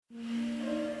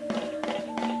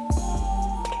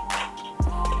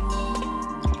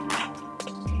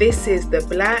This is the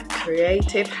Black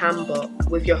Creative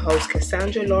Handbook with your host,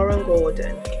 Cassandra Lauren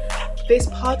Gordon. This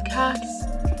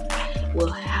podcast will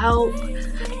help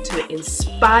to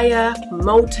inspire,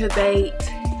 motivate,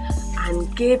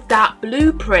 and give that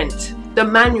blueprint, the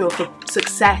manual for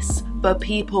success for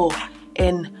people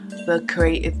in the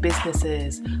creative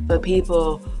businesses, for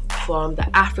people from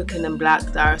the African and Black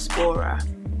diaspora,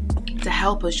 to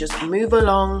help us just move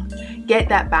along, get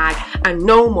that bag, and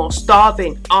no more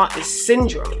starving artist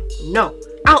syndrome. No,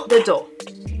 out the door.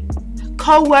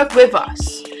 Co-work with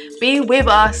us, be with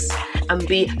us, and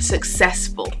be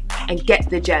successful and get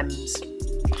the gems.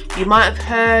 You might have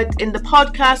heard in the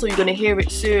podcast, or you're going to hear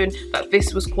it soon, that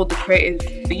this was called the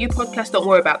Creative for You podcast. Don't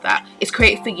worry about that. It's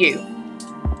Creative for You.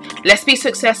 Let's be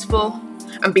successful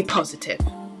and be positive.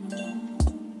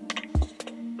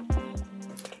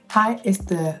 Hi, it's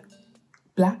the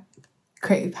Black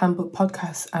Creative Handbook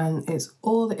podcast, and it's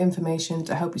all the information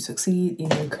to help you succeed in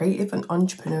your creative and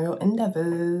entrepreneurial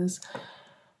endeavors.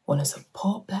 Want to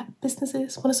support Black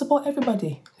businesses? Want to support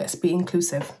everybody? Let's be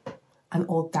inclusive and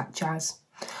all that jazz.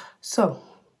 So,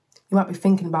 you might be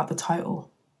thinking about the title,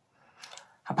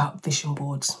 about vision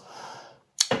boards.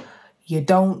 You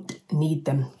don't need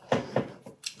them.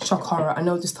 Shock horror. I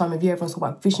know this time of year everyone's talking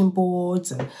about vision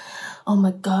boards and, oh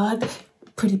my God,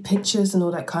 pretty pictures and all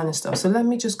that kind of stuff. So let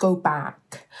me just go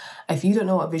back. If you don't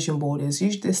know what a vision board is,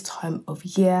 usually this time of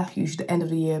year, usually the end of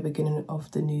the year, beginning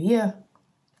of the new year,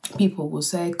 people will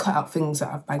say, cut out things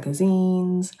out of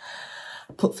magazines,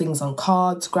 put things on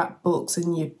cards, scrapbooks,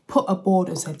 and you put a board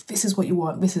and say, this is what you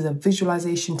want. This is a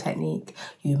visualization technique.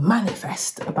 You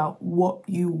manifest about what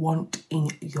you want in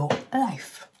your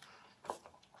life.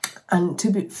 And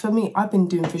for me, I've been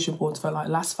doing vision boards for like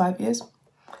last 5 years.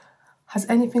 Has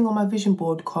anything on my vision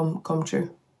board come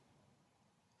true?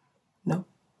 No.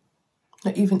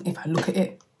 Not even if I look at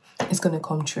it, it's going to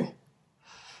come true.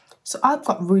 So I've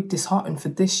got really disheartened for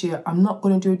this year. I'm not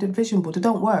going to do a vision board. It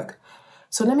don't work.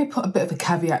 So let me put a bit of a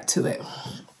caveat to it.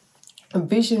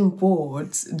 Vision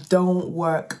boards don't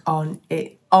work on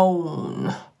its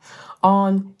own.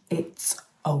 On its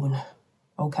own.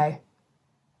 Okay?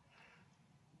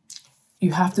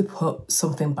 You have to put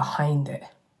something behind it.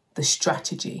 The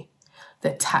strategy,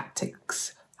 the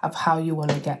tactics of how you want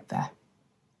to get there.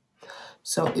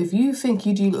 So if you think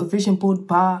you do a little vision board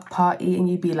party and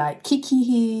you'd be like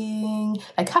kikiing,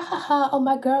 like ha ha ha, oh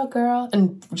my girl,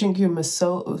 and drink your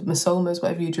Masomas,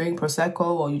 whatever you drink, Prosecco,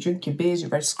 or you drink your beers,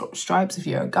 your red stripes if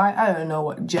you're a guy, I don't know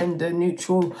what gender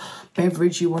neutral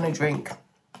beverage you want to drink.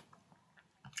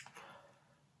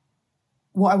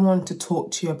 What I want to talk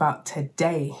to you about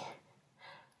today,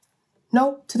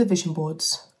 no to the vision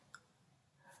boards,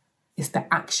 is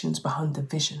the actions behind the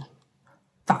vision.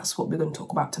 That's what we're going to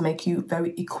talk about to make you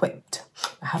very equipped.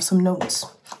 I have some notes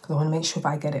because I want to make sure that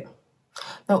I get it.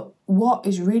 Now, what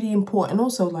is really important,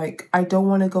 also, like, I don't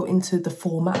want to go into the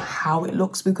format, how it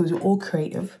looks, because we're all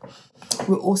creative.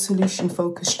 We're all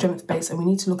solution-focused, strength-based, and we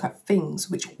need to look at things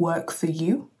which work for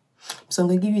you. So I'm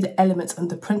going to give you the elements and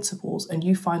the principles, and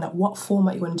you find out what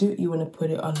format you want to do it. You want to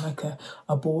put it on like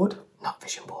a board, not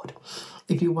vision board.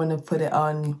 If you want to put it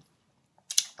on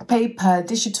paper,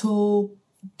 digital,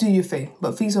 do your thing.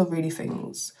 But these are really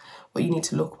things what you need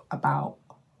to look about,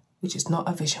 which is not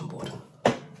a vision board.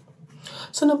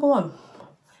 So number one,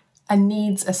 a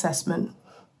needs assessment.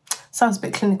 Sounds a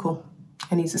bit clinical,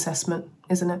 a needs assessment,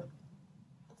 isn't it?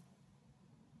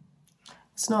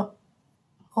 It's not.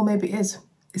 Or maybe it is.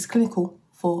 It's clinical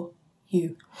for you.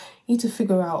 You need to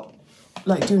figure out,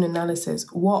 like, do an analysis.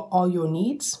 What are your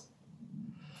needs?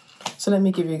 So let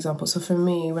me give you an example. So for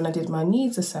me, when I did my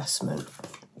needs assessment,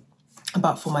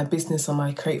 for my business or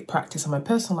my creative practice and my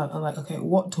personal life, I'm like, okay,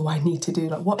 what do I need to do?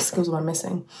 Like, what skills am I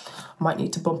missing? I might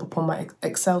need to bump up on my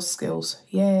Excel skills.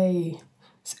 Yay.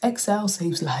 Excel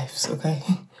saves lives, okay?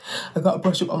 I got to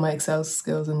brush up on my Excel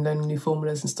skills and learn new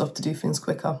formulas and stuff to do things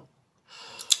quicker.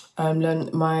 Learn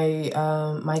my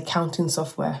accounting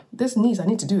software. There's needs. I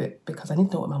need to do it because I need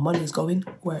to know where my money is going,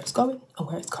 where it's going, and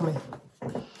where it's coming.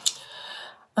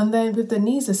 And then with the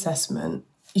needs assessment,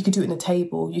 you could do it in a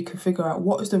table. You could figure out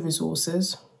what is the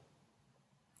resources,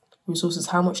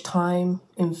 how much time,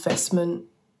 investment,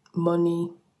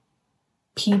 money,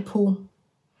 people,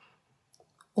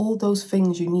 all those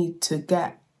things you need to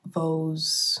get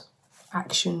those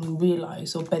action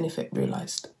realised or benefit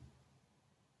realised.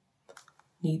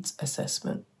 Needs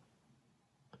assessment.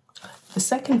 The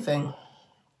second thing,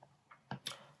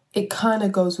 it kind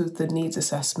of goes with the needs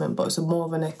assessment, but it's more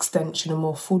of an extension, a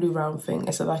more fully round thing.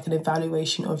 It's like an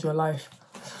evaluation of your life.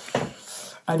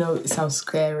 I know it sounds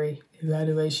scary,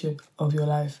 evaluation of your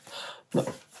life. No,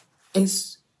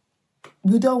 it's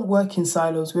we don't work in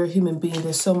silos. We're a human being.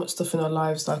 There's so much stuff in our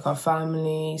lives, like our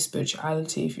family,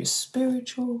 spirituality, if you're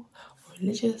spiritual or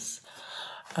religious,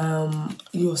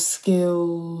 your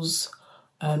skills,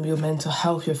 your mental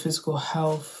health, your physical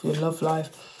health, your love life,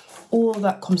 all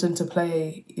that comes into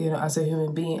play, as a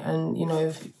human being. And,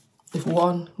 if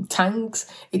one tanks,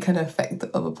 it can affect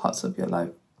the other parts of your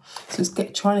life. So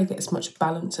it's trying to get as much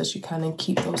balance as you can and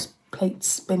keep those plates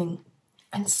spinning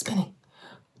and spinning.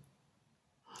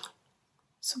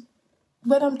 So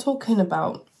when I'm talking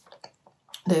about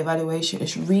the evaluation,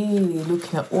 it's really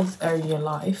looking at all the areas in your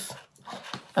life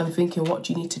and thinking, what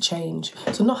do you need to change?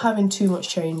 So not having too much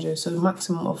changes, so a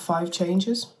maximum of 5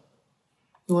 changes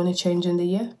you want to change in the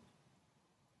year.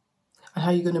 And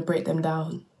how are you going to break them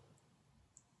down?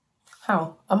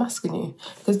 How? I'm asking you,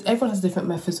 because everyone has different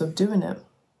methods of doing it.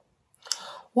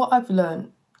 What I've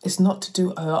learned is not to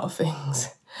do a lot of things.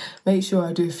 Make sure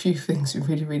I do a few things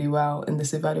really, really well in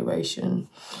this evaluation.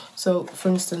 So, for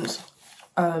instance,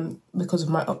 because of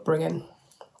my upbringing,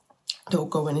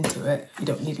 don't go into it. You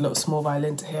don't need a little small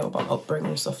violin to hear about upbringing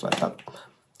and stuff like that.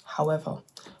 However,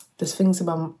 there's things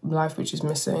about my life which is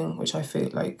missing, which I feel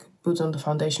like builds on the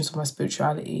foundations of my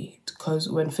spirituality. Because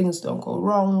when things don't go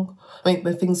wrong,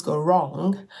 when things go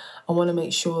wrong, I want to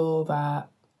make sure that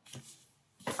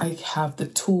I have the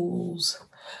tools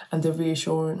and the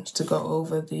reassurance to go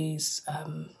over these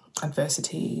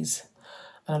adversities,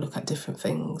 and I look at different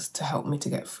things to help me to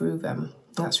get through them.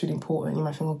 That's really important. You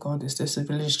might think, oh God, is this a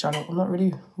religious channel? I'm not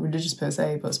really religious per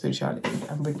se, but spirituality,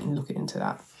 I'm really looking into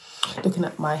that. Looking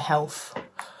at my health,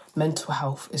 mental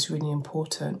health is really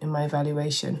important in my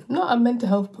evaluation. Not a mental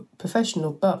health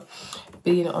professional, but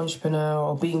being an entrepreneur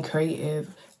or being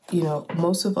creative,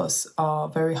 most of us are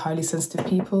very highly sensitive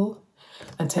people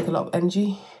and take a lot of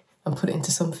energy and put it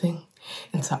into something,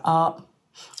 into art,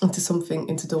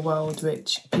 into the world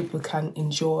which people can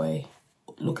enjoy,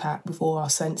 look at with all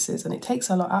our senses, and it takes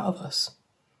a lot out of us.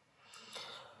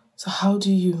 So how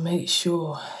do you make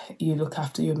sure you look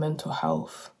after your mental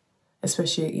health,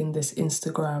 especially in this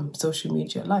Instagram social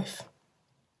media life?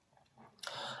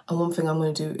 And one thing I'm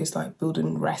going to do is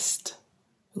building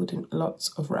lots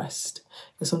of rest,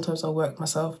 because sometimes I work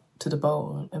myself to the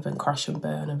bone and then crash and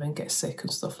burn and then get sick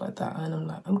and stuff like that, and I'm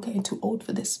like, I'm getting too old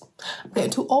for this. I'm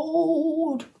getting too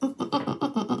old.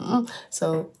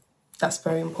 So that's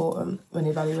very important when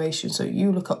evaluation. So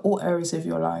you look at all areas of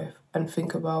your life and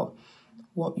think about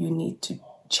what you need to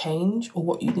change or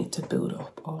what you need to build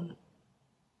up on.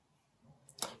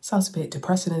 Sounds a bit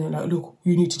depressing, and you're like, look,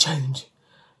 you need to change.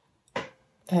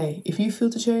 Hey, if you feel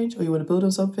to change or you want to build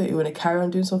on something, you want to carry on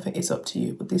doing something, it's up to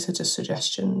you. But these are just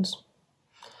suggestions.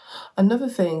 Another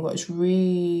thing what's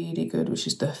really good, which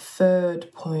is the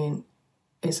 3rd point,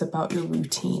 is about your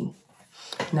routine.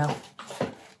 Now,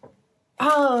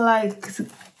 I like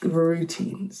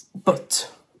routines, but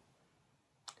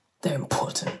they're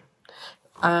important.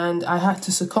 And I had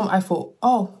to succumb. I thought,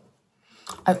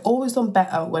 I've always done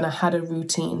better when I had a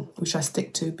routine, which I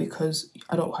stick to, because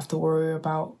I don't have to worry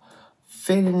about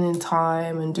filling in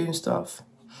time and doing stuff.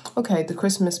 Okay, the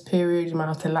Christmas period, you might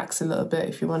have to lax a little bit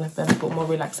if you want to have a bit more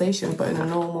relaxation, but in a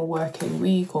normal working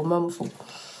week or month,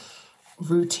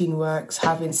 routine works,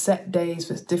 having set days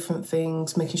with different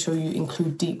things, making sure you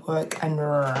include deep work and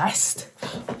rest.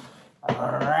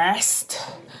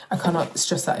 I cannot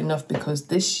stress that enough, because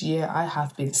this year I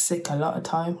have been sick a lot of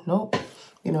time.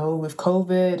 With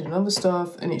COVID and other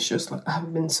stuff, and it's just I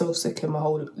haven't been so sick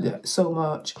in so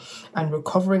much, and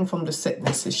recovering from the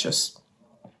sickness is just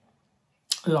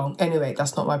long. Anyway,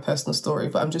 that's not my personal story,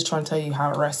 but I'm just trying to tell you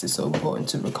how rest is so important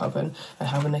to recovering and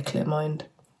having a clear mind.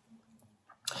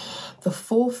 The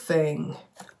 4th thing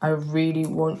I really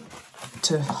want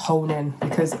to hone in,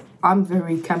 because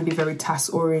can be very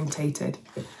task orientated,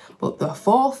 but the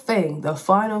 4th thing, the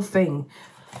final thing,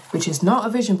 which is not a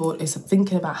vision board, is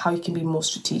thinking about how you can be more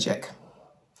strategic.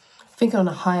 Thinking on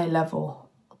a higher level,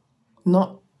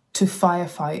 not to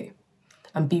firefight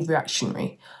and be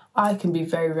reactionary. I can be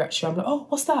very reactionary. I'm like, oh,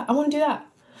 what's that? I want to do that.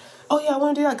 Oh yeah, I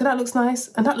want to do that because that looks nice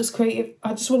and that looks creative.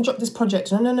 I just want to drop this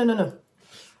project. No.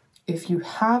 If you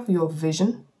have your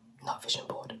vision, not vision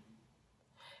board.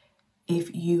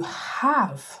 If you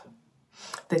have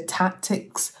the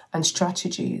tactics and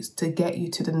strategies to get you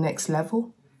to the next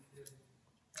level,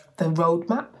 the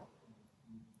roadmap,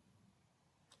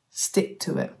 stick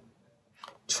to it.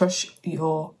 Trust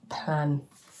your plan.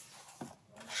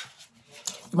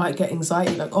 You might get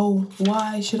anxiety, like, oh,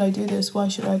 why should I do this? Why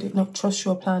should I do it? No, trust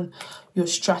your plan. Your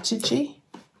strategy,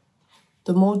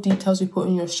 the more details you put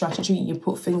in your strategy, you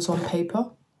put things on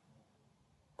paper,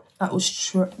 that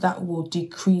will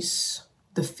decrease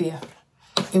the fear.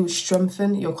 it would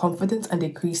strengthen your confidence and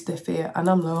decrease the fear. And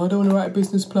I'm like, I don't want to write a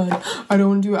business plan. I don't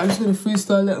want to do it. I'm just going to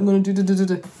freestyle it. I'm going to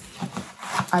do.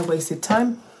 I wasted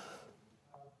time.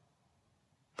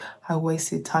 I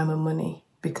wasted time and money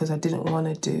because I didn't want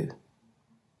to do,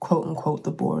 quote unquote,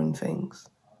 the boring things.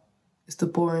 It's the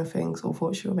boring things,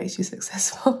 unfortunately, what makes you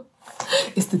successful.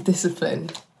 It's the discipline.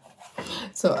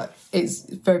 So it's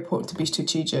very important to be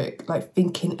strategic, like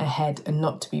thinking ahead and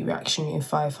not to be reactionary and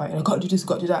firefighting. I've got to do this, I've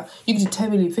got to do that. You can do 10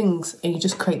 million things and you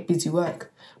just create busy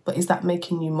work. But is that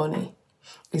making you money?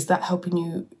 Is that helping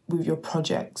you with your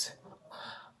project?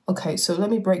 Okay, so let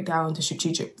me break down the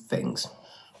strategic things.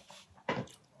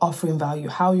 Offering value,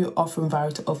 how you're offering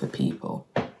value to other people.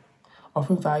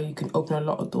 Offering value can open a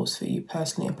lot of doors for you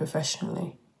personally and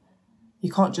professionally.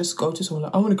 You can't just go to someone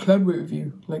like, I want to collaborate with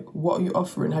you. Like, what are you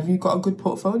offering? Have you got a good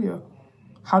portfolio?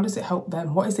 How does it help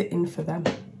them? What is it in for them?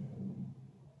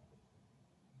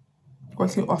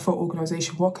 What's your offer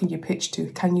organisation? What can you pitch to?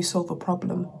 Can you solve a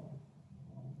problem?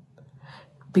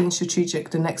 Being strategic,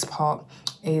 the next part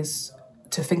is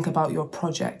to think about your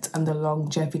project and the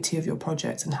longevity of your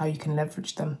project and how you can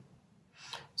leverage them.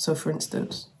 So, for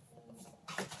instance,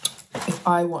 if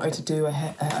I wanted to do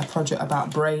a project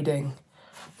about braiding,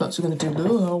 not just going to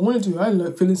do, I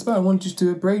like feel inspired, I want to just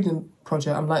do a braiding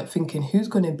project. I'm like thinking, who's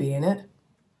going to be in it?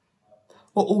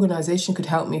 What organisation could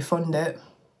help me fund it?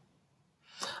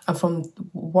 And from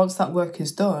once that work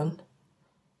is done,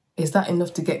 is that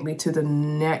enough to get me to the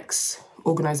next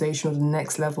organisation or the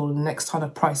next level, the next kind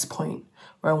of price point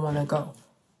where I want to go?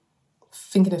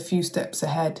 Thinking a few steps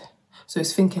ahead. So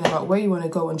it's thinking about where you want to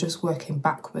go and just working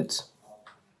backwards.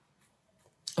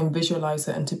 And visualize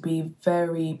it, and to be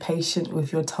very patient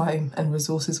with your time and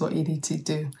resources, what you need to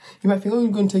do. You might think,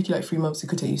 it's going to take you like 3 months, it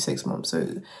could take you 6 months.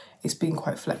 So it's being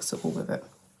quite flexible with it.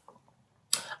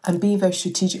 And being very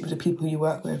strategic with the people you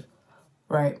work with,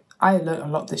 right? I learned a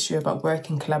lot this year about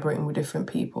working, collaborating with different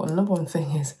people. And number one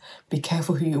thing is, be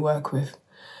careful who you work with.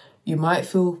 You might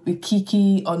feel with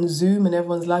Kiki on Zoom and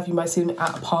everyone's live, you might see them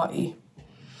at a party.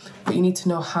 But you need to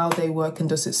know how they work and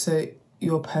does it suit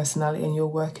your personality and your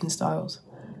working styles.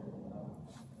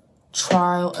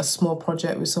 Trial a small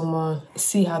project with someone,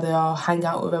 see how they are, hang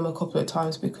out with them a couple of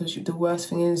times, because the worst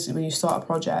thing is when you start a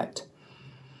project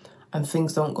and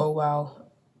things don't go well,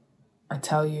 I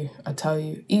tell you,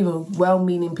 even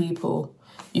well-meaning people,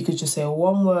 you could just say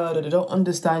one word or they don't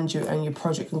understand you and your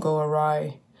project can go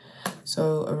awry.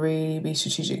 So really be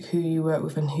strategic who you work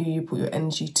with and who you put your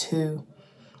energy to,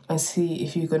 and see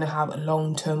if you're going to have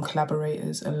long-term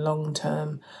collaborators and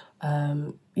long-term,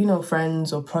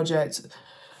 friends or projects.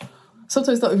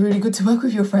 Sometimes it's not really good to work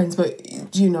with your friends, but,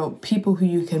 people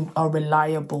who are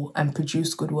reliable and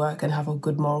produce good work and have a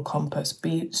good moral compass.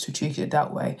 Be strategic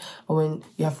that way. And when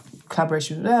you have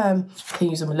collaboration with them, you can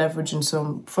use them leverage in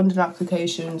some funded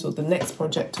applications or the next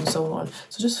project and so on.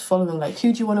 So just following,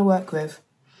 who do you want to work with?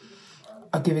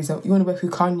 I'll give an example. You want to work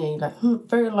with Kanye?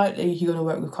 Very likely you're going to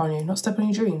work with Kanye. Not step on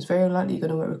your dreams. Very likely you're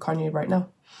going to work with Kanye right now.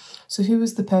 So who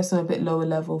is the person a bit lower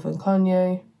level than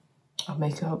Kanye? I'll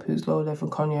make it up who's lower level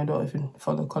than Kanye. I don't even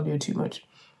follow Kanye too much.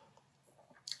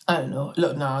 I don't know.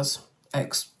 Look, Nas,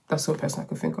 X. That's the only person I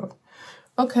can think of.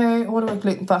 Okay, I want to work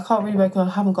with, but I can't really work on.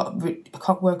 I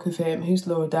can't work with him. Who's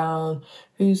lower down?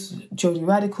 Who's Jodie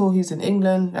Radical? Who's in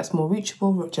England? That's more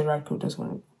reachable. Jodie Radical does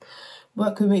want to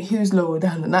work with me. Who's lower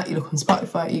down than that? You look on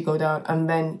Spotify, you go down, and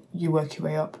then you work your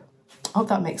way up. I hope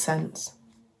that makes sense.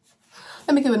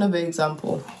 Let me give another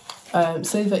example.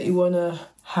 Say that you want to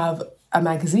have a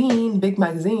magazine, big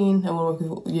magazine, and we'll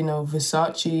work with,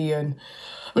 Versace and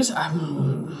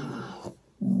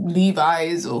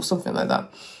Levi's or something like that.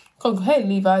 Go, hey,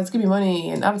 Levi's, give me money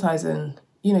and advertising.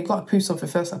 You got to prove something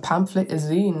first, a pamphlet, a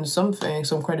zine, something,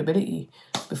 some credibility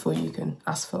before you can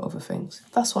ask for other things.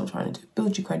 That's what I'm trying to do.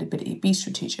 Build your credibility. Be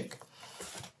strategic.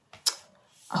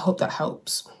 I hope that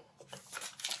helps.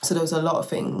 So there's a lot of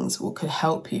things that could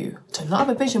help you to not have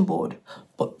a vision board,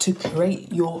 but to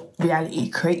create your reality,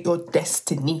 create your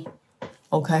destiny,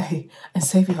 okay? And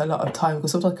save you a lot of time,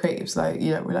 because sometimes creatives we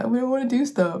don't want to do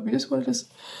stuff. We just want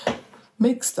to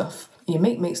make stuff. You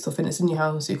make stuff and it's in your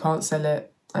house, you can't sell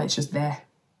it, and it's just there.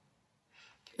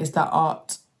 Is that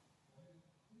art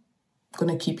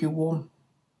going to keep you warm?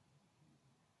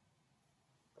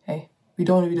 Hey, we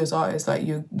don't want to be those artists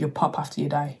you pop after you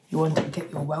die. You want to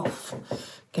get your wealth.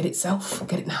 Get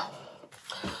it now.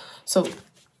 So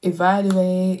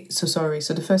evaluate. So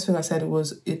the first thing I said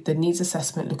was the needs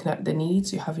assessment, looking at the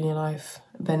needs you have in your life.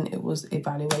 Then it was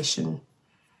evaluation.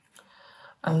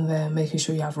 And then making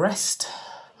sure you have rest.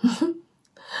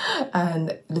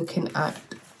 And looking at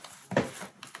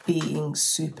being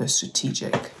super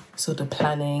strategic. So the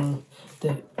planning,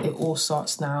 it all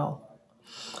starts now.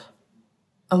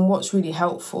 And what's really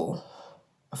helpful,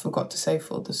 I forgot to say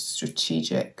for the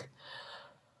strategic,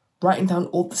 writing down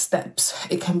all the steps.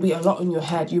 It can be a lot in your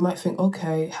head. You might think,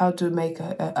 okay, how to make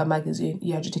a magazine?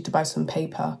 Yeah, I just need to buy some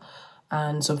paper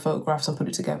and some photographs and put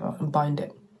it together and bind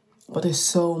it. But there's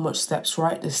so much steps.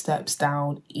 Write the steps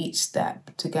down, each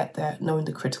step to get there, knowing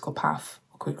the critical path,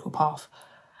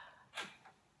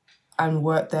 and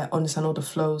work there, understand all the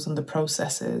flows and the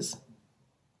processes.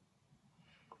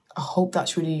 I hope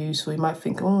that's really useful. You might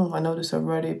think, I know this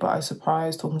already, but I'm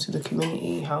surprised talking to the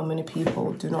community how many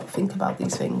people do not think about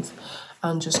these things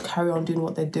and just carry on doing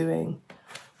what they're doing.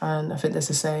 And I think there's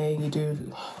a saying,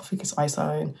 I think it's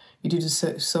Einstein, you do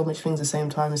so much things at the same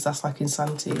time, that's like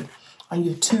insanity. And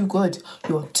you're too good.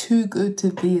 You're too good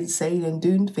to be insane and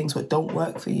doing things that don't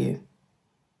work for you.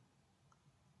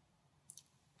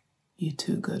 You're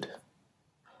too good.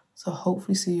 So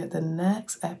hopefully see you at the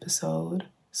next episode.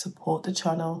 Support the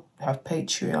channel. We have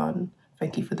Patreon.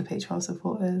 Thank you for the Patreon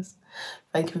supporters.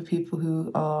 Thank you for people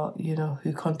who are,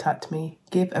 who contact me.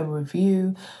 Give a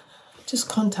review.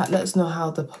 Just let us know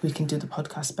how we can do the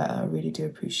podcast better. I really do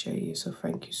appreciate you. So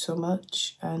thank you so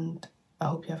much. And I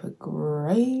hope you have a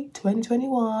great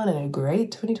 2021 and a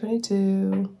great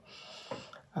 2022.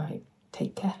 All right,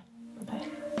 take care. Bye-bye.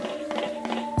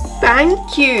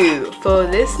 Thank you for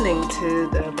listening to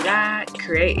the Black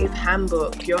Creative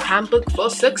Handbook, your handbook for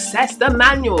success, the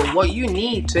manual, what you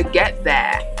need to get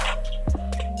there.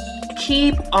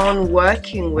 Keep on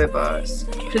working with us.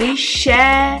 Please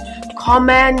share,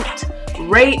 comment,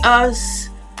 rate us.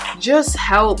 Just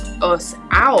help us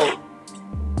out.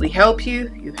 We help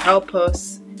you, you help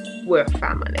us. We're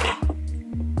family.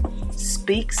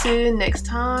 Speak soon, next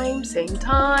time, same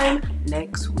time,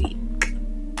 next week.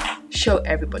 Show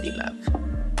everybody love.